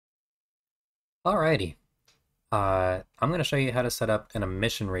Alrighty, I'm going to show you how to set up an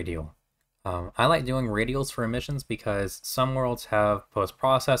emission radial. I like doing radials for emissions because some worlds have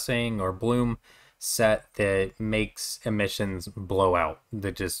post-processing or bloom set that makes emissions blow out,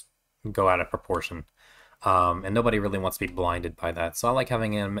 that just go out of proportion. And nobody really wants to be blinded by that. So I like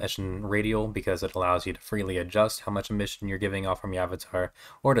having an emission radial because it allows you to freely adjust how much emission you're giving off from your avatar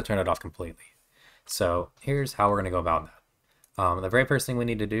or to turn it off completely. So here's how we're going to go about that. The very first thing we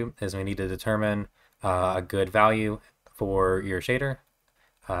need to do is we need to determine a good value for your shader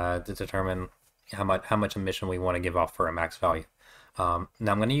to determine how much emission we want to give off for a max value. Now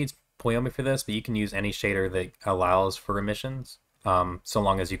I'm going to use Poyomi for this, but you can use any shader that allows for emissions, so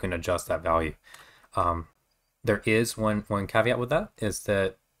long as you can adjust that value. There is one caveat with that, is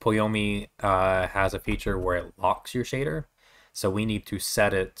that Poyomi has a feature where it locks your shader, so we need to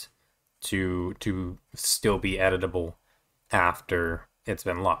set it to still be editable after it's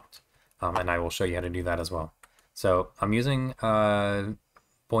been locked. And I will show you how to do that as well. So I'm using Poyomi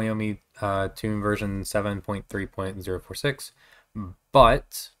Tune version 7.3.046,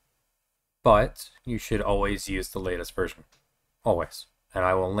 but you should always use the latest version, always. And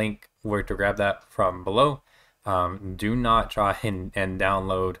I will link where to grab that from below. Do not try and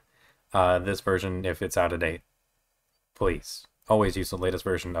download this version if it's out of date. Please, always use the latest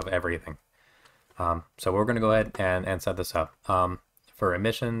version of everything. So we're going to go ahead and set this up. For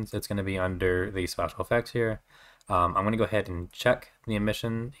emissions, it's going to be under the special effects here. I'm going to go ahead and check the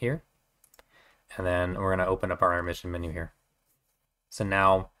emission here. And then we're going to open up our emission menu here. So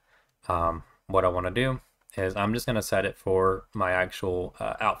now what I want to do is I'm just going to set it for my actual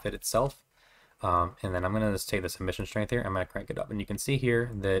outfit itself. And then I'm going to just take this emission strength here. I'm going to crank it up. And you can see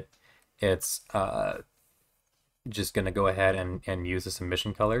here that it's just going to go ahead and use this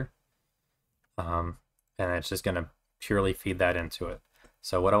emission color. And it's just going to purely feed that into it.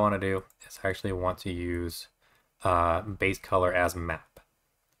 So what I want to do is I actually want to use base color as map.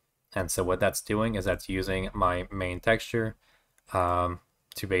 And so what that's doing is that's using my main texture to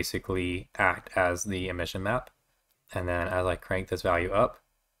basically act as the emission map. And then as I crank this value up,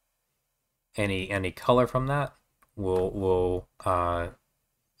 any color from that will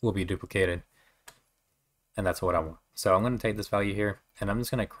be duplicated. And that's what I want. So I'm going to take this value here and I'm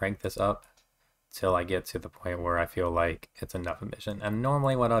just going to crank this up till I get to the point where I feel like it's enough emission. And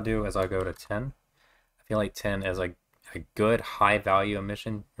normally what I'll do is I'll go to 10. I feel like 10 is a good high value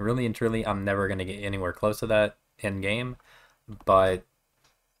emission. Really and truly, I'm never going to get anywhere close to that in game, but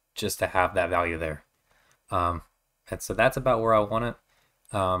just to have that value there. And so that's about where I want it.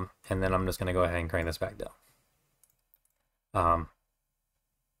 And then I'm just going to go ahead and crank this back down.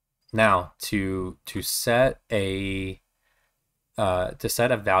 Now to set a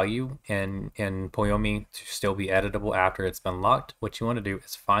value in Poyomi to still be editable after it's been locked, what you want to do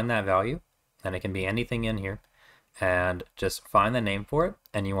is find that value, and it can be anything in here, and just find the name for it,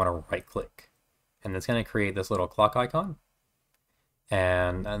 and you want to right click. And it's going to create this little clock icon,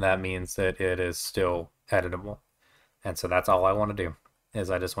 and that means that it is still editable. And so that's all I want to do,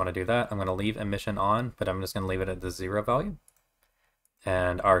 is I just want to do that. I'm going to leave emission on, but I'm just going to leave it at the 0 value.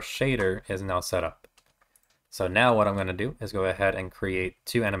 And our shader is now set up. So now what I'm going to do is go ahead and create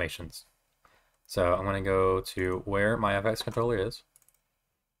 2 animations. So I'm going to go to where my FX controller is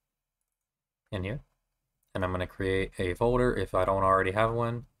in here. And I'm going to create a folder if I don't already have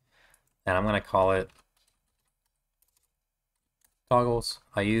one. And I'm going to call it toggles.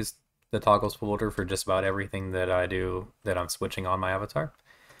 I use the toggles folder for just about everything that I do that I'm switching on my avatar.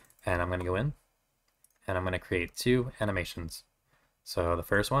 And I'm going to go in and I'm going to create 2 animations. So the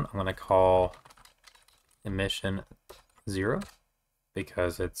first one I'm going to call emission 0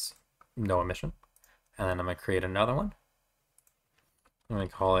 because it's no emission. And then I'm going to create another one. I'm going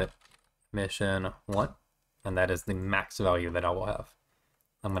to call it emission 1, and that is the max value that I will have.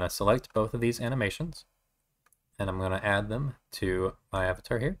 I'm going to select both of these animations and I'm going to add them to my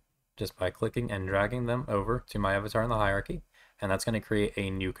avatar here just by clicking and dragging them over to my avatar in the hierarchy, and that's going to create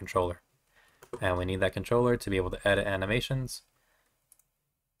a new controller. And we need that controller to be able to edit animations.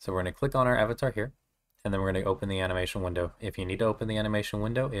 So we're going to click on our avatar here, and then we're going to open the animation window. If you need to open the animation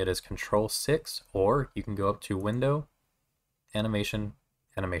window, it is Control 6, or you can go up to Window, Animation,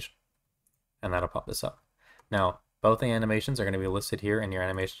 Animation, and that'll pop this up. Now, both the animations are going to be listed here in your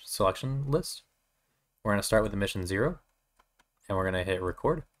animation selection list. We're going to start with emission 0, and we're going to hit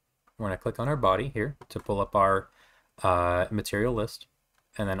record. We're going to click on our body here to pull up our material list,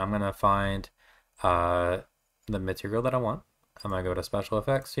 and then I'm going to find the material that I want. I'm going to go to special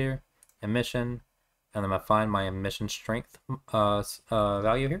effects here, emission, and I'm going to find my emission strength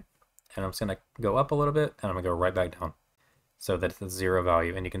value here. And I'm just going to go up a little bit, and I'm going to go right back down so that it's 0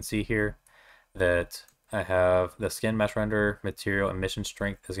 value. And you can see here that I have the skin mesh render material emission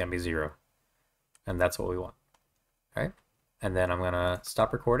strength is going to be 0. And that's what we want. All right. And then I'm going to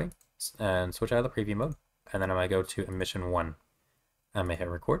stop recording and switch out of the preview mode. And then I'm going to go to emission 1. I'm going to hit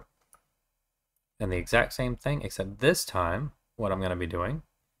record. And the exact same thing, except this time, what I'm going to be doing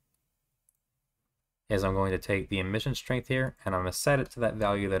is I'm going to take the emission strength here and I'm going to set it to that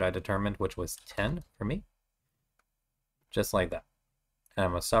value that I determined, which was 10 for me. Just like that. And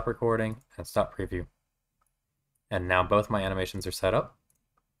I'm going to stop recording and stop preview. And now both my animations are set up.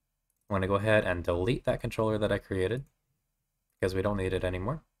 I'm going to go ahead and delete that controller that I created because we don't need it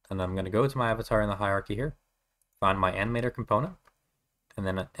anymore. And I'm going to go to my avatar in the hierarchy here, find my animator component, and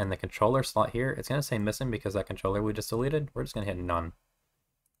then in the controller slot here, it's going to say missing because that controller we just deleted. We're just going to hit none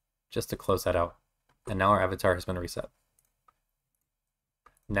just to close that out. And now our avatar has been reset.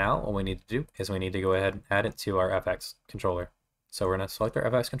 Now what we need to do is we need to go ahead and add it to our FX controller. So we're going to select our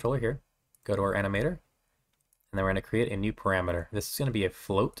FX controller here, go to our animator, and then we're going to create a new parameter. This is going to be a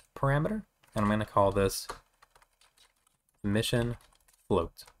float parameter, and I'm going to call this emission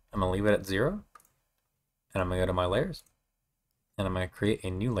float. I'm going to leave it at 0, and I'm going to go to my layers, and I'm going to create a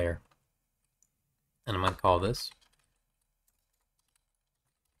new layer, and I'm going to call this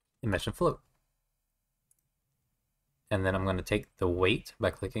emission float. And then I'm going to take the weight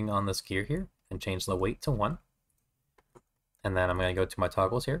by clicking on this gear here and change the weight to 1. And then I'm going to go to my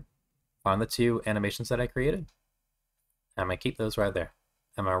toggles here, find the 2 animations that I created. I'm going to keep those right there.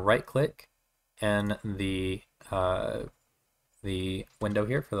 I'm going to right click in the window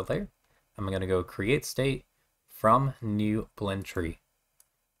here for the layer. I'm going to go create state from new blend tree,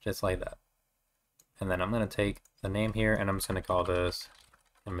 just like that. And then I'm going to take the name here and I'm just going to call this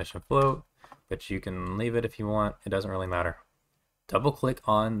emission float, but you can leave it if you want. It doesn't really matter. Double click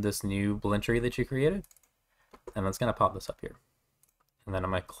on this new blend tree that you created, and that's going to pop this up here. And then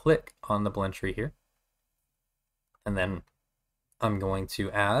I'm going to click on the blend tree here. And then I'm going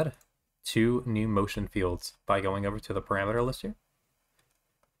to add 2 new motion fields by going over to the parameter list here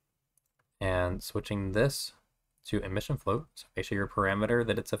and switching this to emission float. So make sure your parameter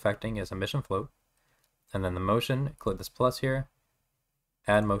that it's affecting is emission float. And then the motion, click this plus here,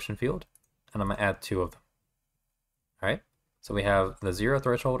 add motion field, and I'm going to add 2 of them. All right, so we have the 0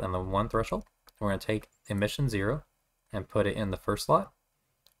 threshold and the 1 threshold. We're going to take emission 0 and put it in the first slot,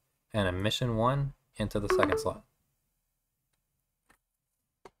 and emission 1 into the second slot.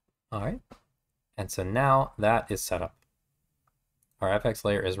 All right, and so now that is set up. Our FX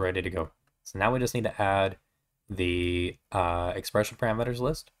layer is ready to go. So now we just need to add the expression parameters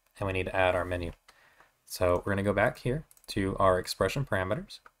list, and we need to add our menu. So we're going to go back here to our expression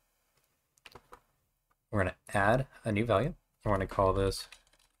parameters. We're going to add a new value. We're going to call this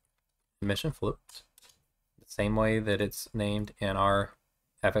emission float, the same way that it's named in our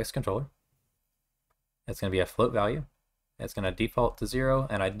FX controller. It's going to be a float value. It's going to default to 0,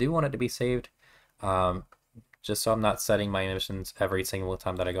 and I do want it to be saved just so I'm not setting my emissions every single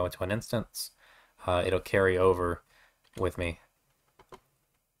time that I go into an instance. It'll carry over with me.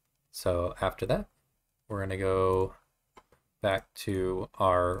 So after that, we're going to go back to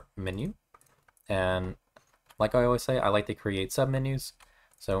our menu. And like I always say, I like to create submenus.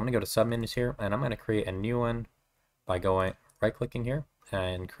 So I'm going to go to submenus here, and I'm going to create a new one by going right-clicking here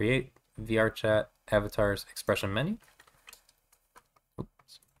and create VRChat avatars expression menu.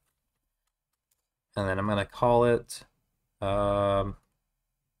 Oops. And then I'm going to call it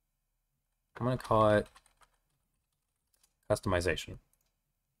customization.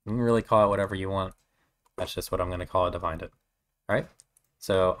 You can really call it whatever you want. That's just what I'm going to call it to find it. All right.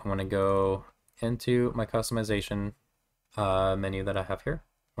 So I'm going to go into my customization menu that I have here.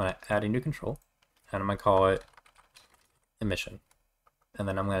 I'm going to add a new control, and I'm going to call it emission. And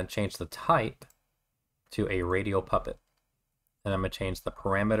then I'm going to change the type to a radial puppet. And I'm going to change the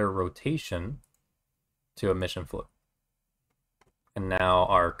parameter rotation to emission float. And now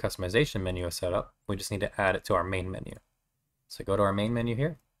our customization menu is set up. We just need to add it to our main menu. So go to our main menu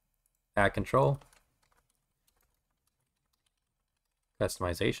here, add control,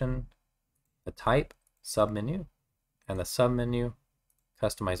 customization, the type, submenu, and the submenu,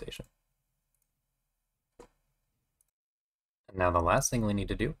 customization. And now the last thing we need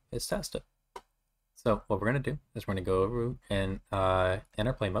to do is test it. So what we're going to do is we're going to go over and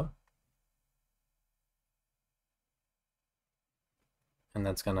enter play mode. And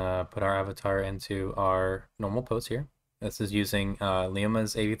that's going to put our avatar into our normal pose here. This is using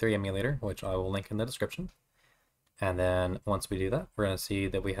Lyuma's AV3 emulator, which I will link in the description. And then once we do that, we're going to see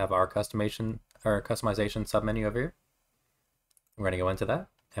that we have our customization submenu over here. We're going to go into that,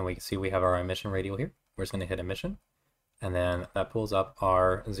 and we can see we have our emission radial here. We're just going to hit emission, and then that pulls up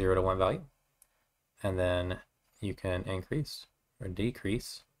our 0 to 1 value. and then you can increase or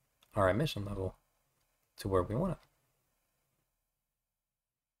decrease our emission level to where we want it.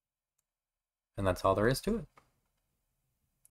 And that's all there is to it.